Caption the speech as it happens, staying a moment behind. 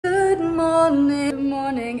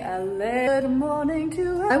morning, LA. Good morning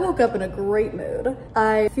to I woke up in a great mood.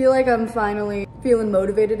 I feel like I'm finally feeling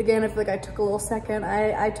motivated again. I feel like I took a little second.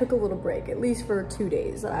 I took a little break, at least for 2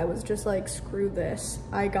 days. I was just like, screw this.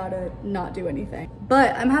 I gotta not do anything.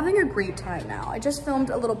 But I'm having a great time now. I just filmed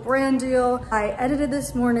a little brand deal. I edited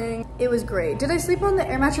this morning. It was great. Did I sleep on the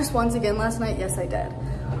air mattress once again last night? Yes, I did.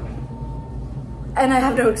 And I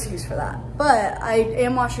have no excuse for that. But I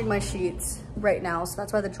am washing my sheets right now, so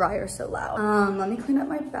that's why the dryer is so loud. Let me clean up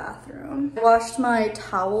my bathroom. I washed my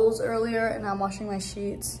towels earlier and now I'm washing my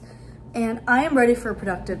sheets. And I am ready for a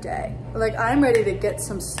productive day. Like, I'm ready to get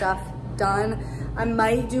some stuff done. I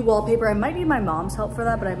might do wallpaper. I might need my mom's help for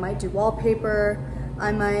that, but I might do wallpaper.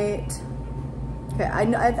 I might, okay,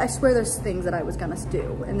 I swear there's things that I was gonna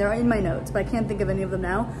do and they're in my notes, but I can't think of any of them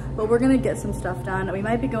now. But we're gonna get some stuff done. We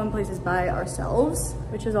might be going places by ourselves,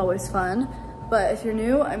 which is always fun. But if you're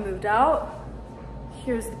new, I moved out.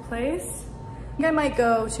 Here's the place. I think I might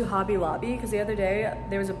go to Hobby Lobby because the other day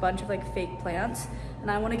there was a bunch of like fake plants and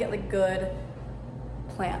I want to get like good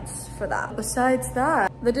plants for that. Besides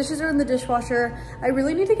that, the dishes are in the dishwasher. I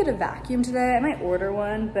really need to get a vacuum today. I might order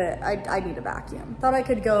one, but I need a vacuum. Thought I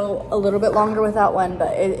could go a little bit longer without one,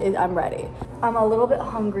 but I'm ready. I'm a little bit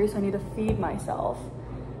hungry, so I need to feed myself.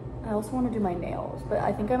 I also want to do my nails, but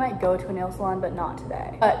I think I might go to a nail salon, but not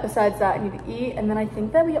today. But besides that, I need to eat, and then I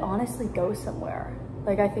think that we honestly go somewhere.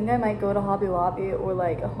 Like, I think I might go to Hobby Lobby or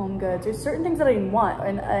like a Home Goods. There's certain things that I want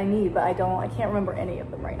and I need, but I can't remember any of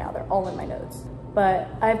them right now. They're all in my notes. But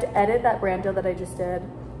I have to edit that brand deal that I just did.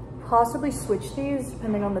 Possibly switch these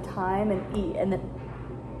depending on the time and eat, and then,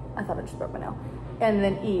 I thought I just broke my nail. And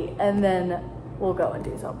then eat, and then we'll go and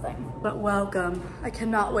do something. But welcome. I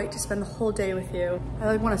cannot wait to spend the whole day with you. I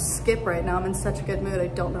like want to skip right now. I'm in such a good mood. I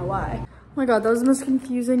don't know why. Oh my God, that was the most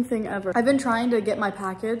confusing thing ever. I've been trying to get my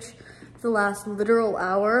package the last literal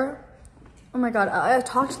hour. Oh my God, I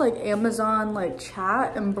talked to like Amazon like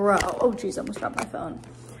chat and bro, oh geez, I almost dropped my phone.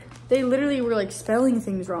 They literally were like spelling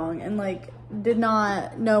things wrong and like did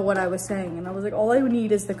not know what I was saying. And I was like, all I would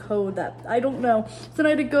need is the code that I don't know. So then I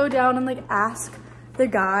had to go down and like ask the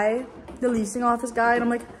guy, the leasing office guy, and I'm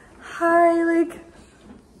like, hi, like,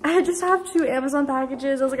 I just have 2 Amazon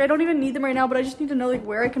packages. I was like, I don't even need them right now, but I just need to know like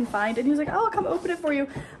where I can find it. And he was like, oh, I'll come open it for you.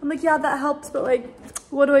 I'm like, yeah, that helps, but like,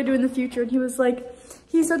 what do I do in the future? And he was like,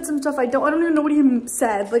 he said some stuff I don't even know what he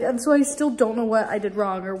said. Like, and so I still don't know what I did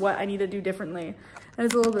wrong or what I need to do differently. And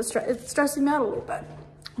it's a little bit, it's stressing me out a little bit.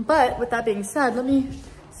 But with that being said, let me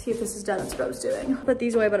see if this is done. That's what I was doing. Put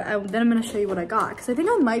these away, but then I'm gonna show you what I got. Cause I think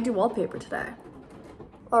I might do wallpaper today.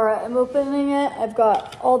 All right, I'm opening it. I've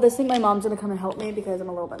got all this. I think my mom's gonna come and help me because I'm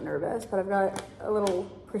a little bit nervous, but I've got a little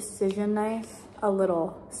precision knife, a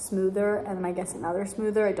little smoother, and then I guess another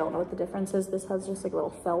smoother. I don't know what the difference is. This has just like a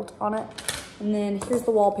little felt on it. And then here's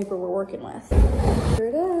the wallpaper we're working with. Here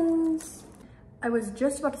it is. I was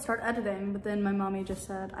just about to start editing, but then my mommy just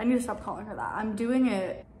said, I need to stop calling her that. I'm doing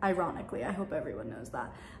it ironically. I hope everyone knows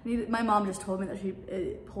that. My mom just told me that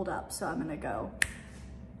it pulled up, so I'm gonna go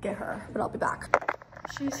get her, but I'll be back.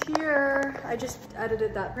 She's here. I just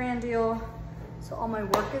edited that brand deal, so all my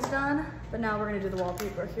work is done, but now we're gonna do the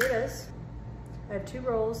wallpaper. Here it is. I have 2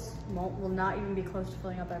 rolls. Will not even be close to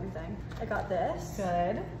filling up everything. I got this.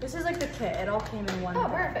 Good. This is like the kit. It all came in one. Oh,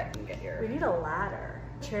 perfect. We need a ladder.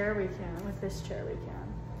 Chair we can. With this chair we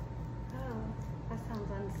can. Oh, that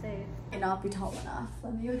sounds unsafe. It not be tall enough.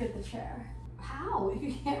 Let me go get the chair. How? If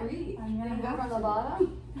you can't reach. I'm gonna go from the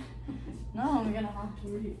bottom? No, I'm gonna have to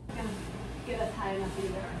reach. Gonna get us high enough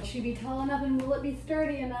either. Should it be tall enough and will it be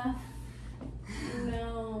sturdy enough?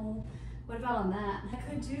 No. What about on that? I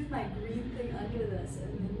could do my green thing under this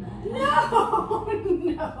and then No,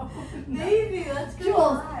 no. Maybe, let's go.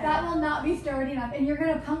 Jules, that will not be sturdy enough. And you're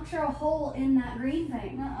gonna puncture a hole in that green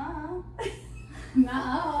thing. Nuh-uh.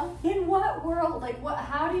 Nuh-uh. In what world? Like,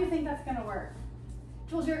 how do you think that's gonna work?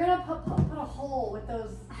 Jules, you're gonna put a hole with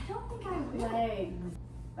those, I don't think I will. Legs.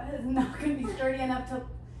 That is not gonna be sturdy enough to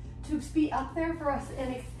be up there for us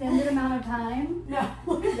an extended amount of time. No,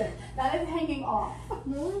 look at this. That is hanging off.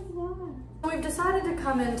 No, it's not. We've decided to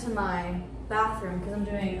come into my bathroom because I'm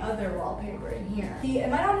doing other wallpaper in here. It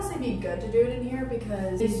might honestly be good to do it in here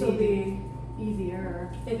because this will be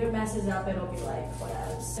easier. If it messes up, it'll be like,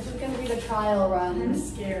 whatevs. This is gonna be the trial run. I'm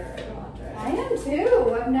scared, Andre. I am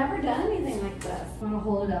too. I've never done anything like this. I'm gonna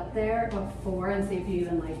hold it up there before and see if you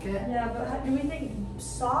even like it. Yeah, but do we think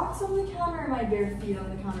socks on the counter or my bare feet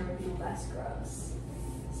on the counter would be less gross?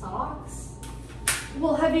 Socks?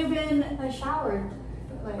 Well, have you been showered.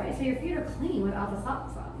 Right, so your feet are clean without the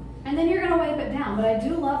socks on. And then you're gonna wipe it down, but I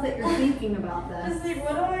do love that you're thinking about this. It's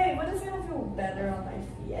like, what is gonna feel better on my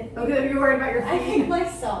feet? Okay, you're worried about your feet? I think my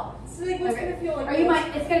socks. like, what's gonna feel like? Or you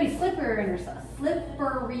might, it's gonna be slipperier in your stuff.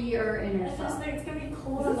 Slipperier in your I just stuff. think it's gonna be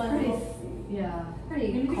cold This on is my pretty, little feet. yeah, pretty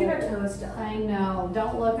We need to cold. get our toes done. I know,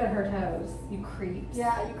 don't look at her toes, you creeps.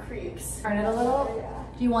 Yeah, you creeps. Turn it a little. Yeah.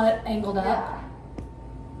 Do you want it angled up? Yeah.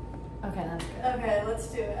 Okay, that's good. Okay, let's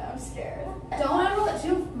do it. I'm scared. Don't angle it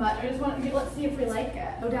too much. I just want to, let's see if we like it.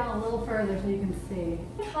 Go down a little further so you can see.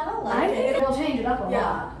 I kind of like I it. think it will change it up a Yeah.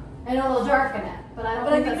 lot. And it'll darken it, but I don't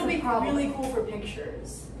But I think think that's it'll the be problem. really cool for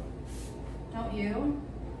pictures. Don't you?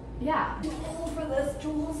 Yeah. Too old for this,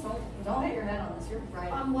 Jules. Don't hit your head on this. You're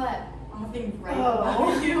right. On what? I'm being right Oh.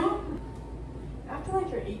 above you. After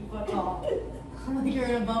like you're 8 foot tall. Like you're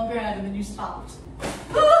gonna bump your head and then you stopped.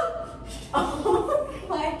 Oh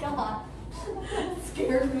my god. That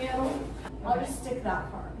scared me. I'll just stick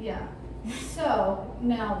that part. Yeah. So,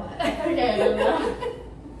 now what? Okay, no.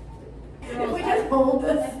 If we just hold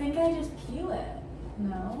this. I think I just peel it.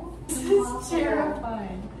 No? This is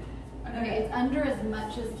terrifying. Okay, it's under as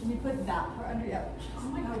much as, can you put that part under? Yep. Oh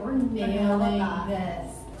my god, we're nailing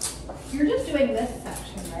this. You're just doing this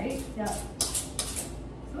section, right? Yep.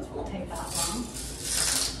 This won't take that long.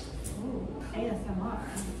 Ooh, ASMR.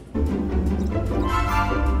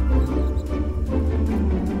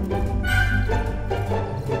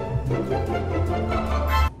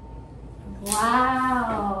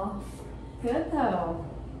 Wow. Good though.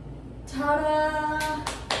 Ta-da!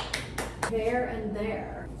 There and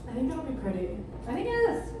there. I think that'll be pretty. I think it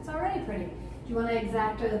is. It's already pretty. Do you want to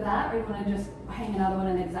X-Acto that, or you want to just hang another one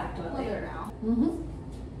and X-Acto it later now? Mm-hmm.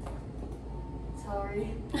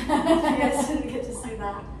 Sorry. You guys didn't get to see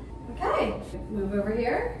that. Okay. Move over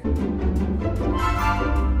here.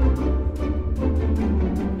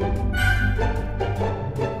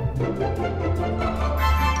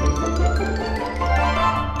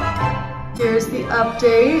 Here's the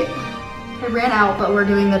update. I ran out, but we're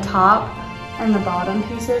doing the top and the bottom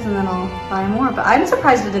pieces, and then I'll buy more. But I'm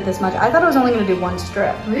surprised it did this much. I thought I was only gonna do one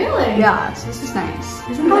strip. Really? Yeah, so this is nice.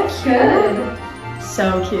 Isn't that cute?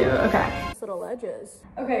 So cute. Okay. Little edges.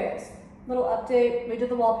 Okay, guys. Little update. We did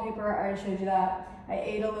the wallpaper. I already showed you that. I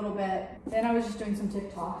ate a little bit. Then I was just doing some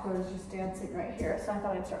TikTok. I was just dancing right here, so I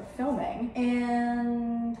thought I'd start filming.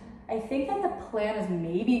 And I think that the plan is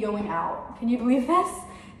maybe going out. Can you believe this?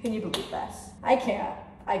 Can you believe this? I can't.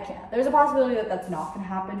 There's a possibility that that's not gonna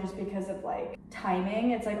happen just because of like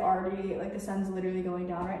timing. It's like already, like the sun's literally going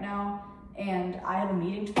down right now. And I have a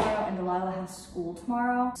meeting tomorrow and Delilah has school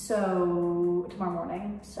tomorrow. So, tomorrow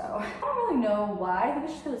morning. So, I don't really know why. I think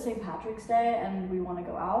it's just because it's St. Patrick's Day and we want to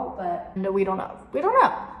go out, but no, we don't know. We don't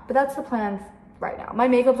know. But that's the plan right now. My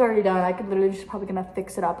makeup's already done. I could literally just probably gonna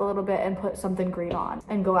fix it up a little bit and put something green on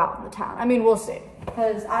and go out in the town. I mean, we'll see.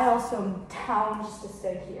 Because I also am down just to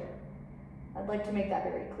stay here. I'd like to make that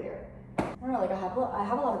very clear. I don't know, like I have a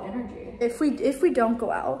lot of energy. If we don't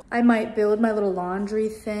go out, I might build my little laundry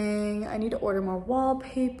thing. I need to order more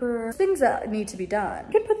wallpaper. Things that need to be done.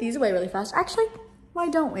 I can put these away really fast. Actually, why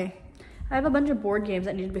don't we? I have a bunch of board games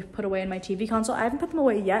that need to be put away in my TV console. I haven't put them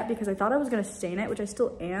away yet because I thought I was gonna stain it, which I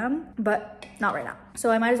still am, but not right now.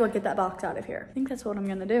 So I might as well get that box out of here. I think that's what I'm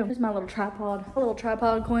gonna do. Here's my little tripod, a little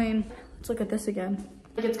tripod queen. Let's look at this again.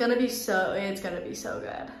 Like it's gonna be so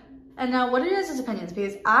good. And now what are your guys' opinions?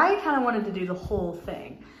 Because I kind of wanted to do the whole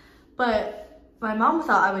thing, but my mom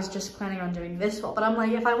thought I was just planning on doing this wall. But I'm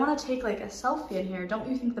like, if I want to take like a selfie in here, don't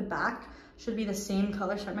you think the back should be the same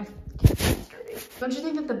color? Sorry, my camera's dirty. Don't you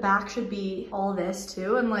think that the back should be all this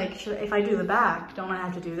too? And like, if I do the back, don't I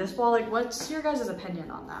have to do this wall? Like, what's your guys' opinion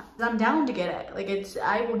on that? 'Cause I'm down to get it. Like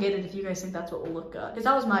I will get it if you guys think that's what will look good. Because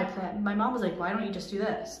that was my plan. My mom was like, why don't you just do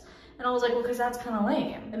this? And I was like, well, because that's kind of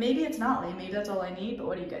lame. And maybe it's not lame. Maybe that's all I need. But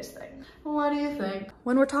what do you guys think? What do you think?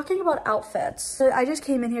 When we're talking about outfits, I just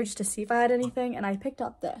came in here just to see if I had anything. And I picked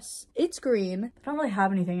up this. It's green. I don't really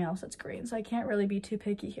have anything else that's green. So I can't really be too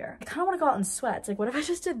picky here. I kind of want to go out in sweats. Like, what if I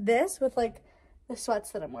just did this with like the sweats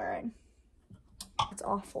that I'm wearing? It's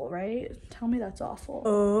awful, right? Tell me that's awful.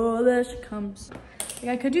 Oh, there she comes.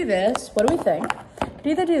 Like, I could do this. What do we think? I could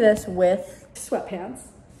either do this with sweatpants.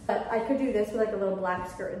 But I could do this with like a little black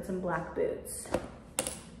skirt and some black boots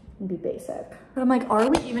and be basic. But I'm like, are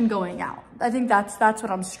we even going out? I think that's what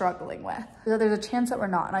I'm struggling with. There's a chance that we're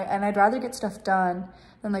not. And I'd rather get stuff done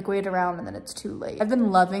than like wait around and then it's too late. I've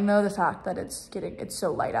been loving though the fact that it's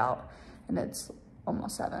so light out and it's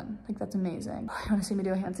almost 7. Like that's amazing. You wanna see me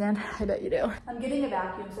do a handstand? I bet you do. I'm getting a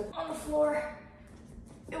vacuum, so on the floor.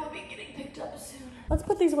 It will be getting picked up soon. Let's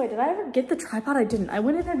put these away. Did I ever get the tripod? I didn't. I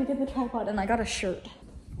went in there to get the tripod and I got a shirt.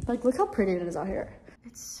 Like, look how pretty it is out here.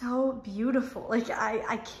 It's so beautiful. Like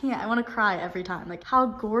I can't, I want to cry every time. Like how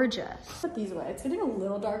gorgeous. Put these away. It's getting a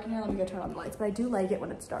little dark in here. Let me go turn on the lights, but I do like it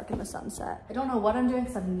when it's dark in the sunset. I don't know what I'm doing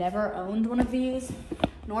because I've never owned one of these,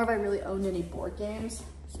 nor have I really owned any board games.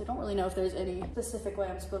 So I don't really know if there's any specific way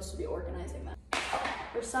I'm supposed to be organizing them.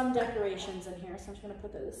 There's some decorations in here, so I'm just gonna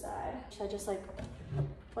put those aside. Should I just like,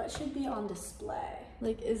 what should be on display?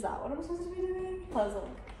 Like, is that what I'm supposed to be doing? Puzzle.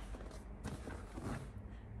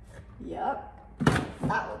 Yep.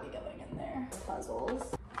 That will be going in there.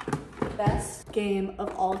 Puzzles. Best game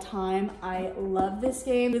of all time. I love this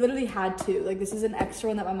game. We literally had to. Like, this is an extra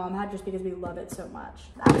one that my mom had just because we love it so much.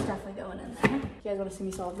 That's definitely going in there. You guys want to see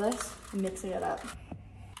me solve this? I'm mixing it up.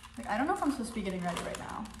 Like, I don't know if I'm supposed to be getting ready right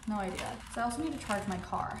now. No idea. So I also need to charge my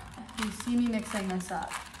car. You see me mixing this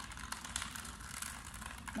up.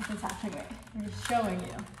 Nothing's happening. I'm just showing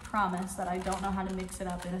you. Promise that I don't know how to mix it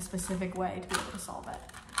up in a specific way to be able to solve it.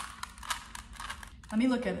 Let me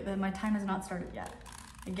look at it. My time has not started yet.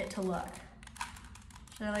 I get to look.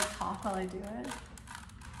 Should I like talk while I do it?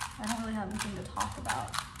 I don't really have anything to talk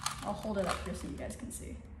about. I'll hold it up here so you guys can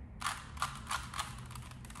see.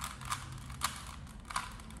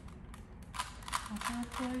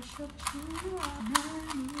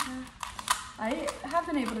 I have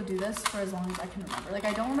been able to do this for as long as I can remember. Like,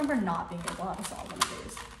 I don't remember not being able to solve one of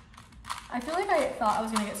these. I feel like I thought I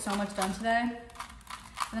was gonna get so much done today, and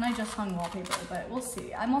then I just hung wallpaper, but we'll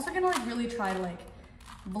see. I'm also gonna like really try to like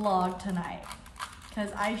vlog tonight,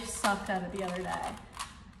 because I sucked at it the other day.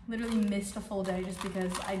 Literally missed a full day just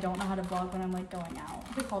because I don't know how to vlog when I'm like going out.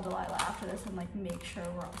 I could call Delilah after this and like make sure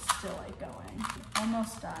we're all still like going.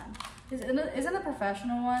 Almost done. Isn't a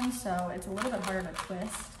professional one, so it's a little bit harder to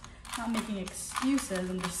twist. Not making excuses,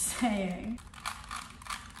 I'm just saying.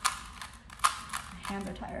 My hands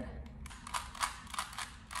are tired.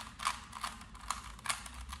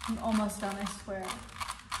 I'm almost done, I swear.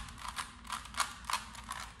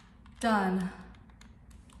 Done.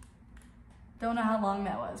 Don't know how long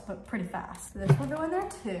that was, but pretty fast. This will go in there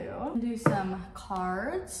too. Do some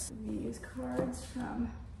cards. These cards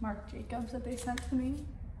from Marc Jacobs that they sent to me.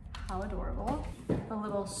 How adorable. A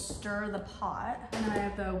little stir the pot. And then I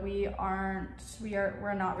have the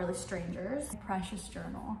we're not really strangers. Precious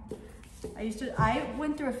journal. I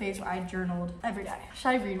went through a phase where I journaled every day. Should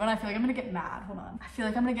I read one? I feel like I'm gonna get mad. Hold on. I feel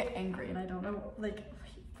like I'm gonna get angry and I don't know, like,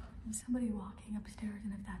 somebody walking upstairs,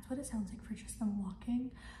 and if that's what it sounds like for just them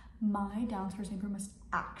walking, my downstairs neighbor must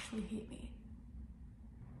actually hate me.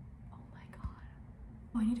 Oh my God.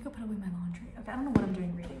 Oh, I need to go put away my laundry. Okay, I don't know what I'm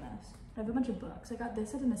doing reading this. I have a bunch of books. I got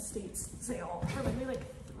this at an estate sale for literally like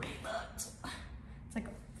 $3. It's like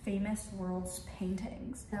famous world's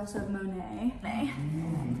paintings. I also have Monet.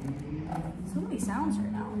 So many sounds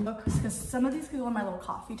right now. Books, because some of these could go on my little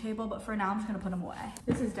coffee table, but for now I'm just gonna put them away.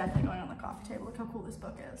 This is definitely going on the coffee table. Look how cool this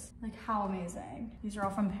book is. Like, how amazing. These are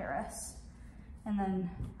all from Paris. And then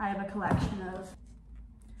I have a collection of,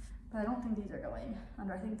 but I don't think these are going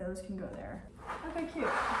under. I think those can go there. Okay, cute.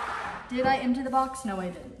 Did I empty the box? No, I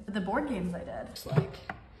didn't. But the board games I did. It's like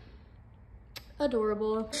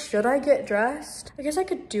adorable. Should I get dressed? I guess I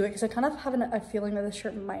could do it because I kind of have a feeling that this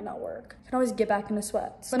shirt might not work. I can always get back into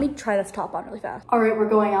sweats. Let me try this top on really fast. All right, we're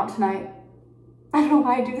going out tonight. I don't know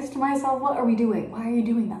why I do this to myself. What are we doing? Why are you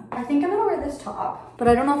doing that? I think I'm gonna wear this top, but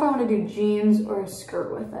I don't know if I wanna do jeans or a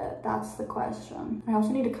skirt with it. That's the question. I also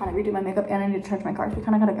need to kind of redo my makeup and I need to charge my car, so we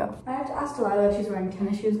kind of gotta go. I have to ask Delilah if she's wearing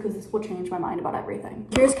tennis shoes because this will change my mind about everything.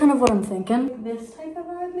 Here's kind of what I'm thinking. This type of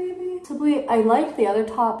vibe, maybe? Simply, I liked the other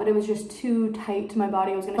top, but it was just too tight to my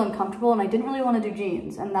body. I was gonna feel uncomfortable and I didn't really want to do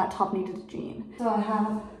jeans, and that top needed a jean. So I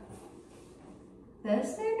have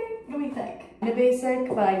this, maybe? What do we think? Kind of basic,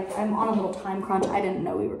 but I'm on a little time crunch. I didn't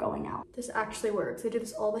know we were going out. This actually works. I do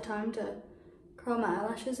this all the time to curl my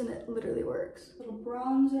eyelashes and it literally works. Little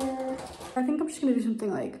bronzer. I think I'm just gonna do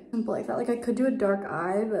something like simple like that. Like, I could do a dark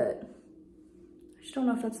eye, but I just don't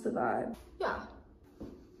know if that's the vibe. Yeah.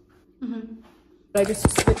 I just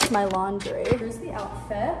switched my laundry. Here's the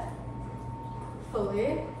outfit.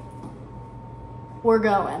 Fully. We're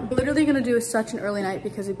going. We're literally gonna do such an early night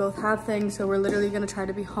because we both have things, so we're literally gonna try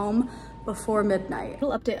to be home before midnight.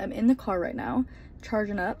 Little update, I'm in the car right now,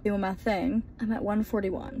 charging up, doing my thing. I'm at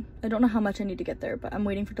 1:41. I don't know how much I need to get there, but I'm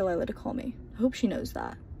waiting for Delilah to call me. I hope she knows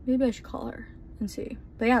that. Maybe I should call her and see.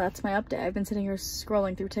 But yeah, that's my update. I've been sitting here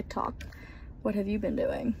scrolling through TikTok. What have you been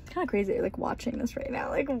doing? It's kind of crazy, like, watching this right now.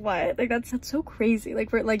 Like, what? Like, that's so crazy.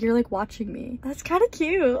 Like, you're like watching me. That's kind of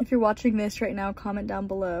cute. If you're watching this right now, comment down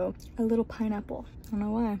below. A little pineapple. I don't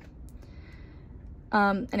know why.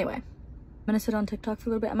 Anyway, I'm gonna sit on TikTok for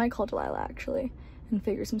a little bit. I might call Delilah actually and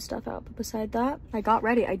figure some stuff out. But beside that, I got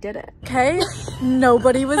ready. I did it. Okay,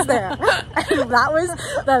 nobody was there. And that was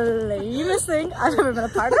the lamest thing I've ever been a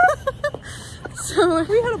part of. So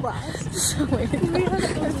we had a blast. So we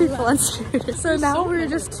had people on scooters. So now we're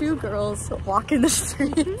just two girls walking the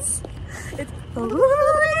streets. It's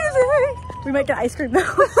amazing. We might get ice cream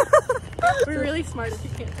though. We're really smart if you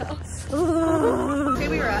can't tell. Okay,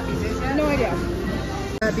 we were at BJ's yet? No idea.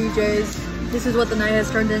 At BJ's, this is what the night has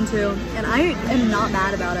turned into, and I am not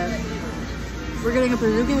mad about it. We're getting a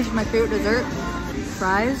pizookie, which is my favorite dessert.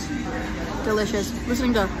 Fries, delicious.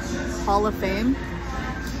 Listening to Hall of Fame,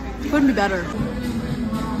 couldn't be better.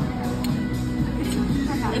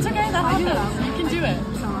 It's okay, that happens. You can do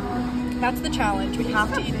it. That's the challenge. We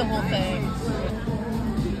have to eat the whole thing.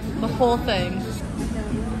 The whole thing.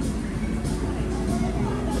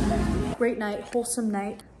 Great night, wholesome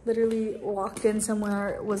night. Literally walked in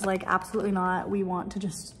somewhere, was like, absolutely not. We want to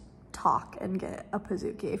just talk and get a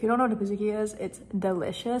pizookie. If you don't know what a pizookie is, it's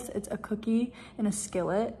delicious. It's a cookie in a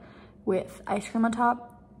skillet with ice cream on top.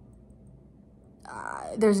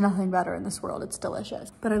 There's nothing better in this world. It's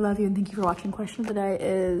delicious. But I love you and thank you for watching. Question of the day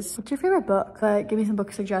is, what's your favorite book? Give me some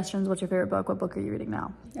book suggestions. What's your favorite book? What book are you reading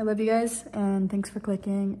now? I love you guys and thanks for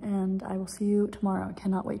clicking, and I will see you tomorrow. I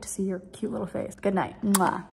cannot wait to see your cute little face. Good night. Mwah.